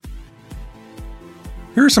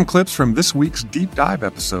Here are some clips from this week's deep dive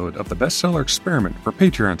episode of the Bestseller Experiment for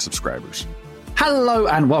Patreon subscribers. Hello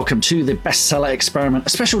and welcome to the Bestseller Experiment, a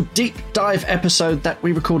special deep dive episode that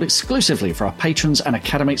we record exclusively for our patrons and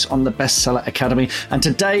academics on the Bestseller Academy. And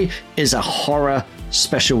today is a horror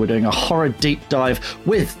special. We're doing a horror deep dive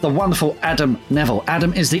with the wonderful Adam Nevill.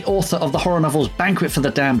 Adam is the author of the horror novels Banquet for the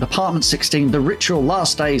Damned, Apartment 16, The Ritual,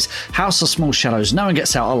 Last Days, House of Small Shadows, No One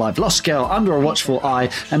Gets Out Alive, Lost Girl, Under a Watchful Eye,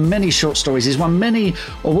 and many short stories. He's won many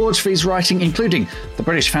awards for his writing, including the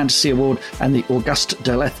British Fantasy Award and the Auguste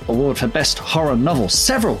Derleth Award for Best Horror Novel.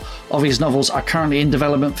 Several of his novels are currently in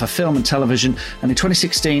development for film and television, and in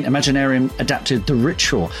 2016, Imaginarium adapted The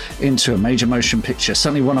Ritual into a major motion picture.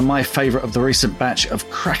 Certainly one of my favourite of the recent batch of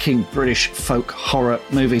cracking British folk horror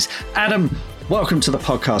movies. Adam, welcome to the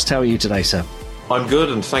podcast. How are you today, sir? I'm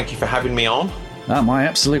good, and thank you for having me on. My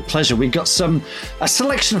absolute pleasure. We've got a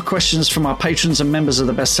selection of questions from our patrons and members of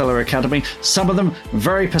the Bestseller Academy. Some of them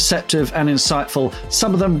very perceptive and insightful.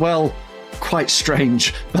 Some of them, well, quite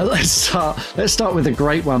strange. But let's start with a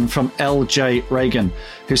great one from LJ Reagan,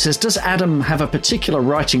 who says, does Adam have a particular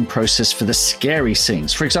writing process for the scary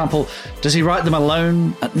scenes? For example, does he write them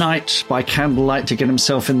alone at night by candlelight to get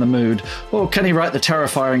himself in the mood? Or can he write the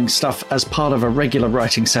terrifying stuff as part of a regular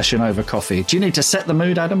writing session over coffee? Do you need to set the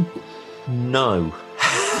mood, Adam? No.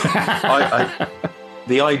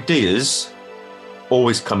 The ideas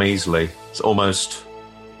always come easily. It's almost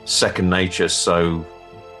second nature, so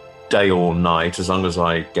day or night, as long as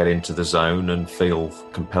I get into the zone and feel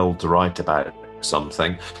compelled to write about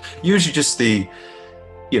something. Usually just the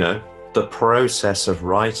process of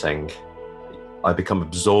writing, I become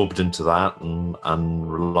absorbed into that and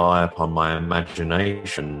rely upon my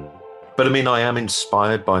imagination. But I mean, I am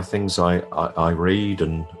inspired by things I read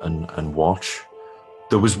and watch.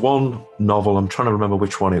 There was one novel, I'm trying to remember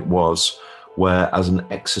which one it was, where as an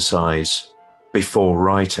exercise before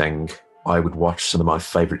writing, I would watch some of my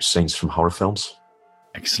favourite scenes from horror films.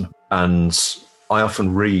 Excellent. And I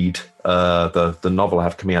often read the novel I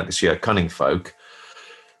have coming out this year, Cunning Folk.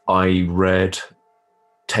 I read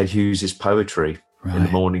Ted Hughes' poetry in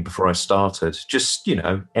the morning before I started. Just,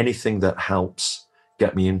 anything that helps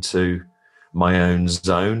get me into my own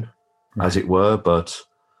zone, as it were. But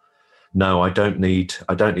no, I don't need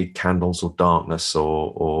candles or darkness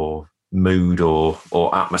or mood or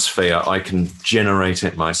atmosphere. I can generate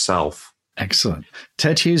it myself. Excellent.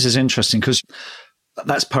 Ted Hughes is interesting because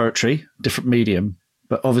that's poetry, different medium,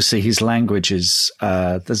 but obviously his language is,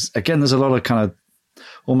 there's a lot of kind of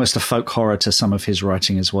almost a folk horror to some of his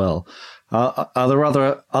writing as well. Are there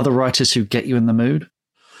other writers who get you in the mood?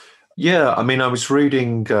 Yeah, I mean, I was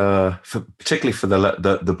reading, particularly for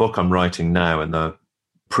the book I'm writing now, and the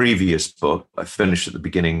previous book I finished at the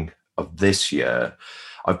beginning of this year.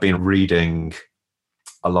 I've been reading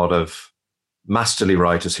a lot of masterly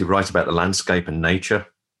writers who write about the landscape and nature.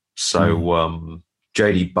 So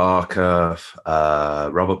J.D. Barker,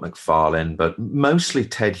 Robert Macfarlane, but mostly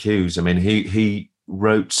Ted Hughes. I mean, he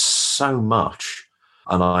wrote so much,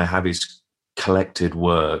 and I have his collected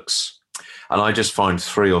works. And I just find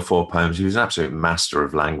 3 or 4 poems. He was an absolute master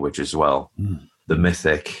of language as well. The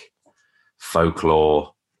mythic,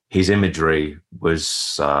 folklore, his imagery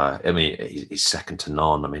was, he's second to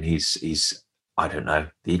none. I mean, he's I don't know,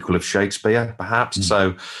 the equal of Shakespeare, perhaps.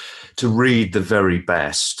 So to read the very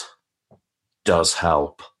best does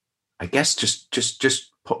help. I guess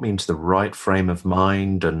just put me into the right frame of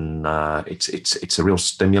mind, and it's a real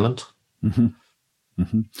stimulant. Mm-hmm.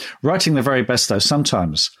 Mm-hmm. Writing the very best, though,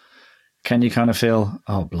 sometimes can you kind of feel,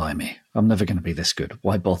 oh, blimey, I'm never going to be this good.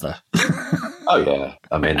 Why bother? Oh, yeah.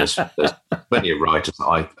 I mean, there's plenty of writers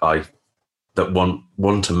that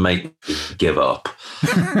want to make me give up.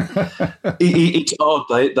 It's odd.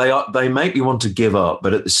 They make me want to give up,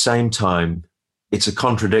 but at the same time, it's a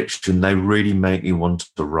contradiction. They really make me want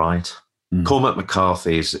to write. Cormac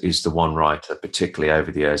McCarthy is the one writer, particularly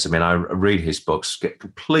over the years. I mean, I read his books, get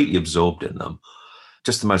completely absorbed in them.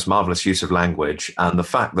 Just the most marvelous use of language, and the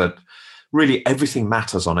fact that really everything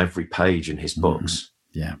matters on every page in his books.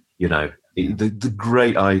 Yeah, the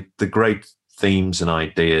great themes and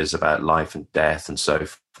ideas about life and death and so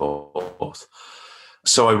forth.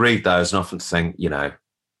 So I read those and often think,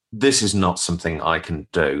 this is not something I can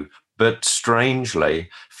do, but strangely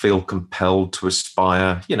feel compelled to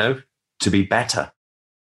aspire, to be better.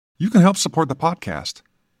 You can help support the podcast.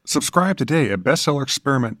 Subscribe today at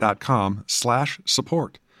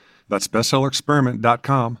bestsellerexperiment.com/support. That's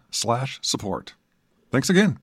bestsellerexperiment.com/support. Thanks again.